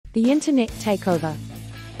The Internet Takeover.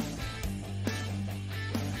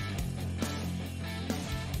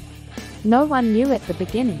 No one knew at the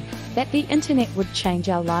beginning that the Internet would change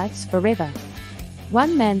our lives forever.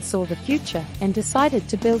 One man saw the future and decided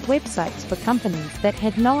to build websites for companies that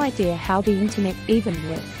had no idea how the Internet even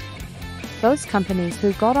worked. Those companies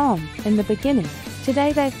who got on in the beginning,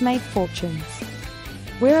 today they've made fortunes.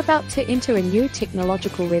 We're about to enter a new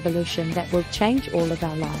technological revolution that will change all of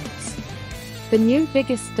our lives. The new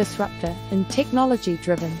biggest disruptor in technology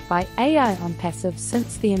driven by AI Onpassive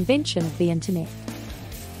since the invention of the Internet.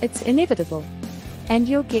 It's inevitable, and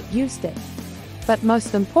you'll get used to it. But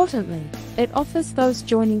most importantly, it offers those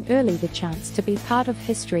joining early the chance to be part of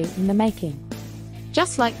history in the making.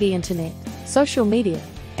 Just like the Internet, social media,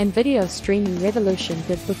 and video streaming revolution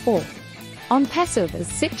did before, Onpassive is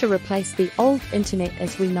set to replace the old Internet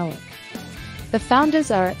as we know it. The founders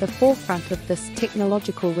are at the forefront of this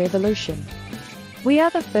technological revolution. We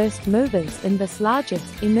are the first movers in this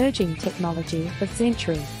largest emerging technology of the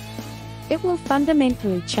century. It will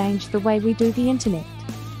fundamentally change the way we do the Internet.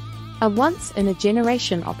 A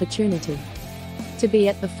once-in-a-generation opportunity to be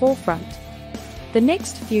at the forefront. The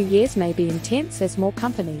next few years may be intense as more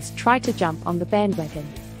companies try to jump on the bandwagon.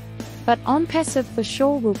 But Onpassive for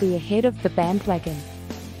sure will be ahead of the bandwagon.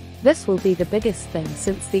 This will be the biggest thing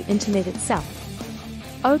since the Internet itself.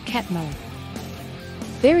 Oh cat no.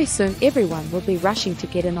 Very soon everyone will be rushing to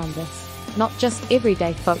get in on this, not just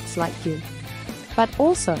everyday folks like you, but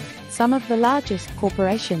also some of the largest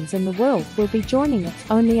corporations in the world will be joining it,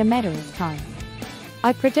 only a matter of time.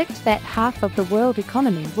 I predict that half of the world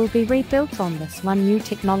economy will be rebuilt on this one new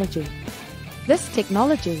technology. This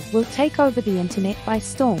technology will take over the Internet by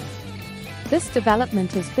storm. This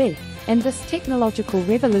development is big, and this technological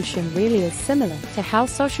revolution really is similar to how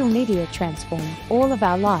social media transformed all of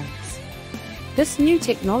our lives. This new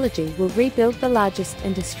technology will rebuild the largest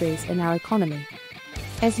industries in our economy.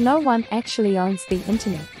 As no one actually owns the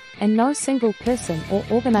Internet, and no single person or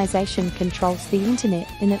organization controls the Internet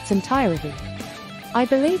in its entirety, I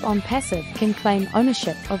believe Onpassive can claim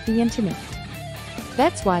ownership of the Internet.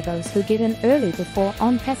 That's why those who get in early before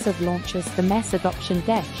Onpassive launches the mass adoption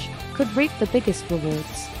dash could reap the biggest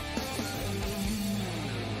rewards.